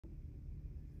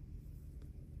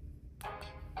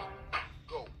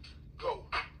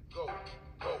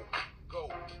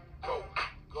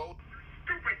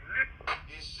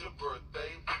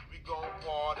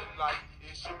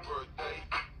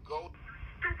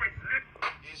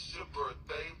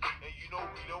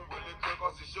we don't really care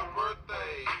cause it's your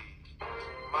birthday.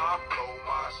 My flow,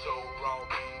 my show brought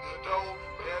me the dough.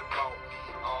 That bought me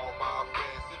all my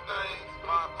fancy things.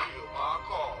 My crib, my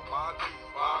car, my juice,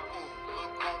 my food.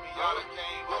 Look on me, I done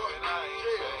came up and I ain't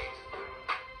changed.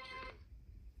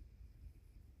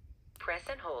 Press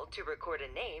and hold to record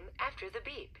a name after the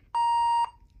beep.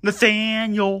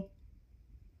 Nathaniel.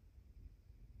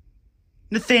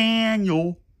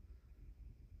 Nathaniel.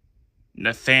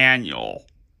 Nathaniel.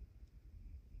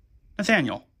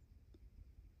 Nathaniel.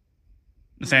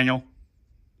 Nathaniel.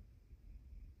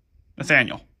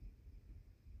 Nathaniel.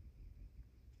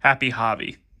 Happy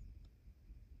Javi.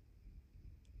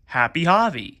 Happy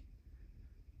Javi.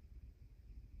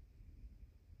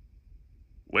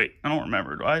 Wait, I don't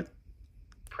remember, do I?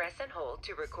 Press and hold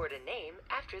to record a name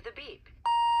after the beep.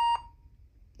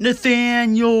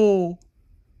 Nathaniel.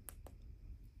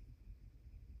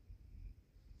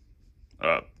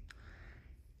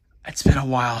 It's been a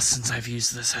while since I've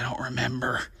used this. I don't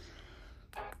remember.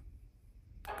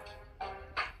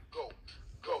 Go,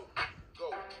 go,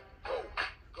 go, go,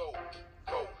 go,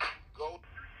 go, go.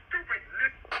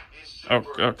 Oh,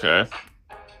 okay.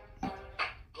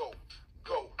 Go,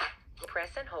 go. Press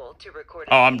and hold to record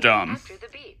a Oh, I'm name dumb. after the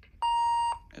beep.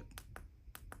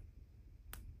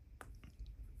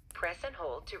 Press and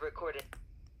hold to record it.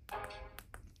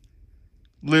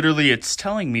 Literally, it's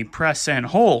telling me press and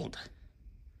hold.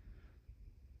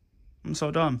 I'm so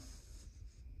dumb.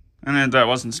 And then that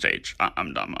wasn't stage.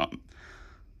 I'm dumb.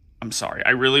 I'm sorry. I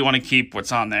really want to keep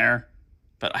what's on there,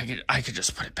 but I could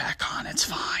just put it back on. It's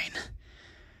fine.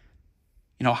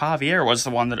 You know, Javier was the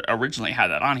one that originally had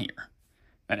that on here.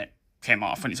 And it came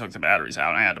off when he took the batteries out,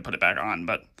 and I had to put it back on.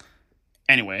 But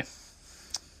anyway,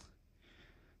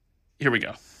 here we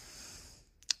go.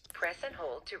 Press and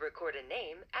hold to record a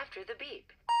name after the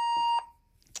beep.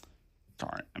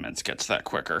 Darn it, I meant to get to that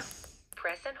quicker.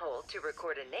 Press and hold to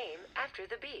record a name after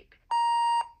the beep.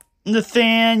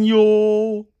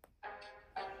 Nathaniel.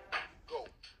 Go,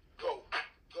 go,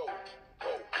 go,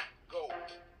 go, go,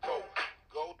 go,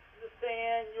 go.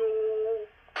 Nathaniel.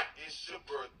 It's your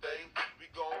birthday. We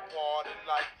gon' party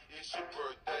like it's your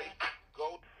birthday.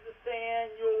 Go,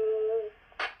 Nathaniel.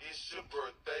 it's your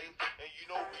birthday. And you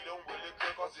know we don't really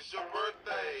care cause it's your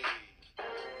birthday.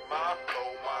 My flow,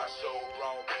 my show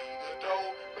brought me the dough.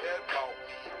 That bought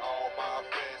me all my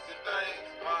fancy things.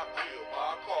 My crib,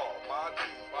 my car, my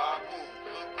juice, my food.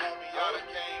 Look on me, I done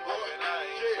came up and I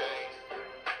ain't changed.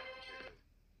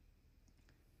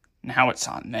 Now it's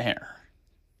on there.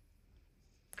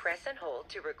 Press and hold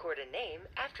to record a name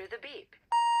after the beep.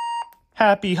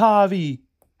 Happy Javi.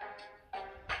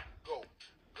 Go,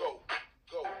 go,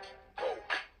 go, go,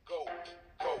 go,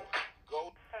 go,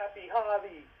 go. Happy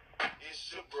Javi.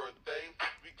 It's your birthday.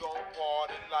 We gon'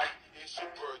 party like it's your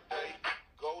birthday.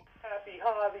 Go, Happy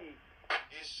Javi.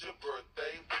 it's your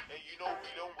birthday. And you know we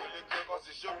don't really care cause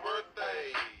it's your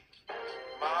birthday.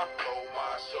 My flow,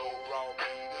 my show brought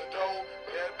me the dough.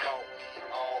 That bought me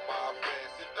all my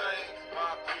fancy things.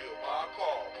 My crib, my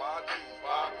car, my juice,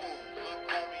 my food.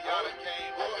 Look on me, I done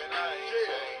came up and I ain't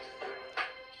changed.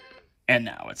 And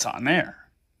now it's on there.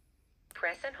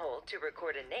 Press and hold to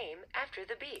record a name after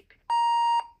the beep.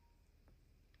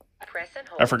 Press and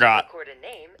hold I forgot. to record a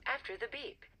name after the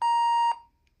beep.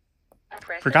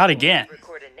 Press Forgot and hold again. to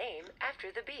record a name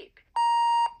after the beep.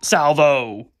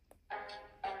 Salvo.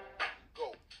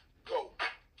 Go, go,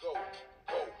 go,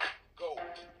 go, go,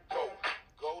 go,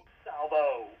 go.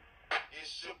 Salvo.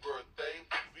 It's your birthday.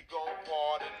 We gon'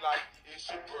 party like it's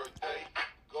your birthday.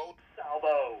 Go,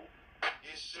 Salvo.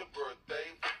 it's your birthday.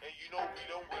 And you know we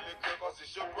don't really care cause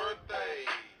it's your birthday.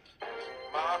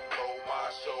 My flow, my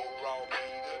show brought me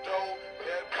the dough.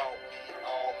 That bought me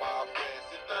all my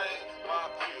fancy things. My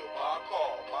crib, my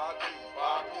car, my juice,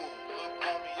 my food. Look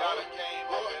on me, I done came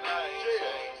up and I ain't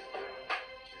changed.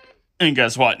 And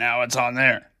guess what? Now it's on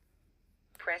there.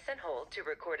 Press and hold to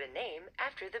record a name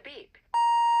after the beep.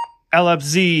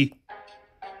 LFZ.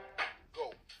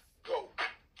 Go, go,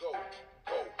 go,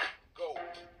 go, go,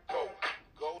 go,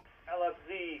 go.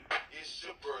 LFZ. It's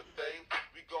your birthday.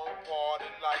 We gon' party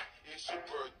like it's your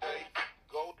birthday.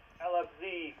 Go,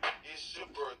 LFZ. it's your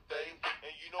birthday.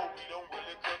 And you know we don't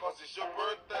really care cause it's your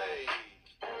birthday.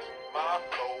 My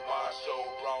flow, my show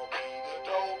brought me the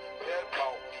dough. That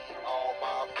bought me all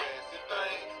my fancy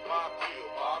things. My crib,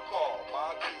 my car, my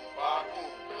juice, my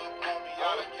food. Look on me,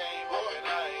 I done came up and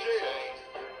I ain't changed.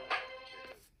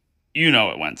 You know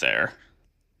it went there.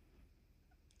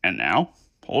 And now,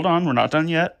 hold on, we're not done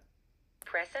yet.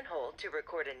 Press and hold to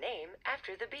record a name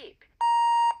after the beep.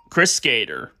 Chris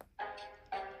Skater.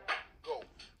 Go,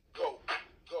 go,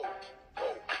 go,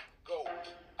 go, go,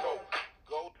 go,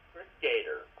 go. Chris Skater.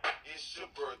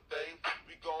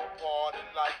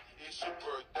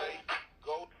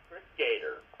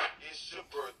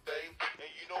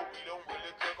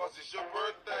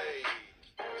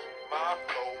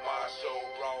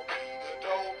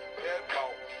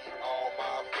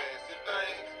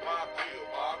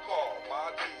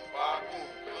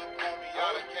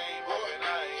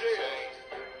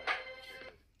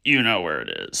 You know where it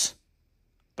is.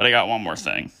 But I got one more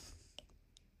thing.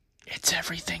 It's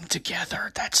everything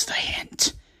together. That's the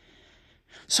hint.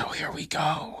 So here we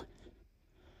go.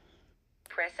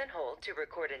 Press and hold to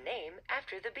record a name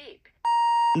after the beep.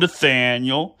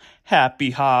 Nathaniel,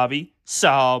 Happy Javi,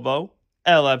 Salvo,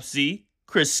 LFZ,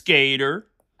 Chris Skater.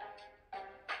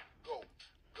 Go,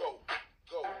 go,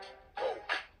 go, go,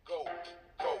 go,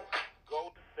 go,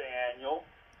 go. Nathaniel,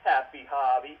 Happy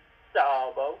Javi,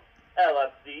 Salvo,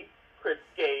 LFZ, Chris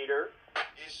Skater.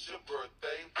 It's your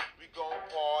birthday. We gon'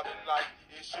 party like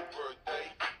it's your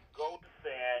birthday. Go.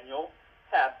 Nathaniel,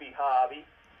 Happy Javi,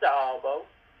 Salvo,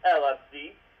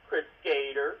 LFZ, Chris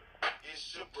Skater.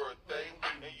 It's your birthday,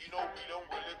 and you know we don't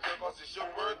really care 'cause it's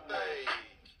your birthday.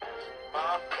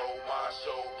 My flow, my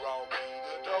show brought me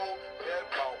the dough. That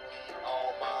brought me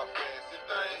all my fancy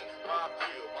things. My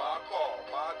crib, my car,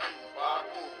 my juice, my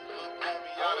food. Look for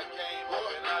me, I done came up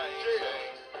and I ain't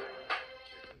changed.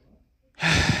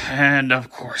 And of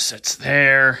course it's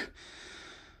there.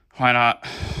 Why not?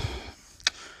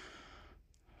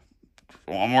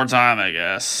 One more time, I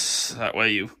guess. That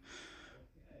way you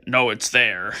know it's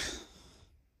there.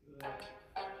 Go,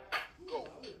 go,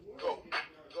 go,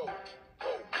 go,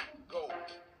 go,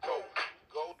 go,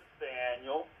 go.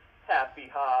 Nathaniel, Happy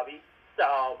Javi,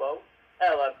 Salvo,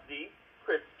 LFZ,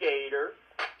 Chris Skater.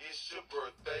 It's your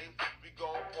birthday. We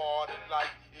gon' party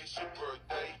like it's your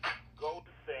birthday. Go.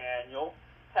 Nathaniel,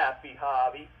 Happy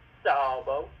Javi,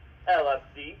 Salvo,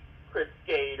 LFZ, Chris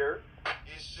Skater.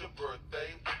 It's your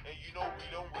birthday, and you know we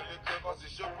don't really care 'cause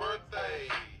it's your birthday.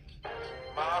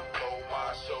 My flow,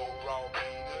 my show brought me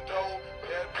the dough.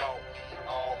 That brought me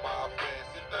all my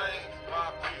fancy things.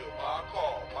 My crib, my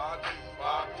car, my juice,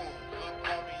 my food. Look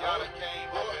for me, I done came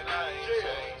up and I ain't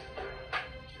changed.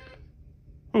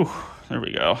 Whew, there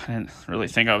we go. I didn't really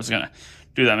think I was going to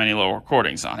do that many little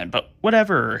recordings on it, but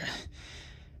whatever.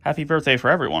 Happy birthday for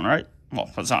everyone, right?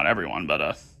 Well, it's not everyone,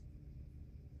 but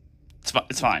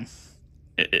it's fine.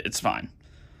 It's fine.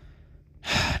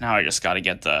 Now I just got to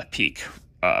get the peak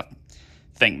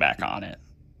thing back on it.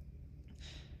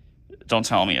 Don't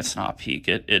tell me it's not peak.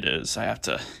 It is. I have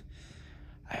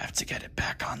to get it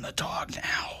back on the dog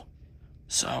now.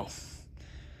 So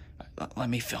let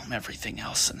me film everything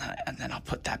else, and then I'll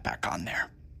put that back on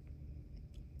there.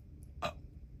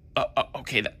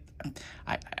 Okay.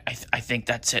 I think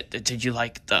that's it. Did you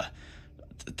like the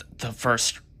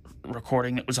first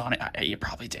recording that was on it? You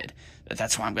probably did.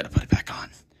 That's why I'm going to put it back on.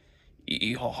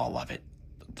 You all love it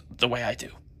the way I do.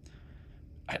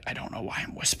 I don't know why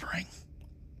I'm whispering.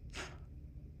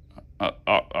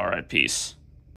 All right, peace.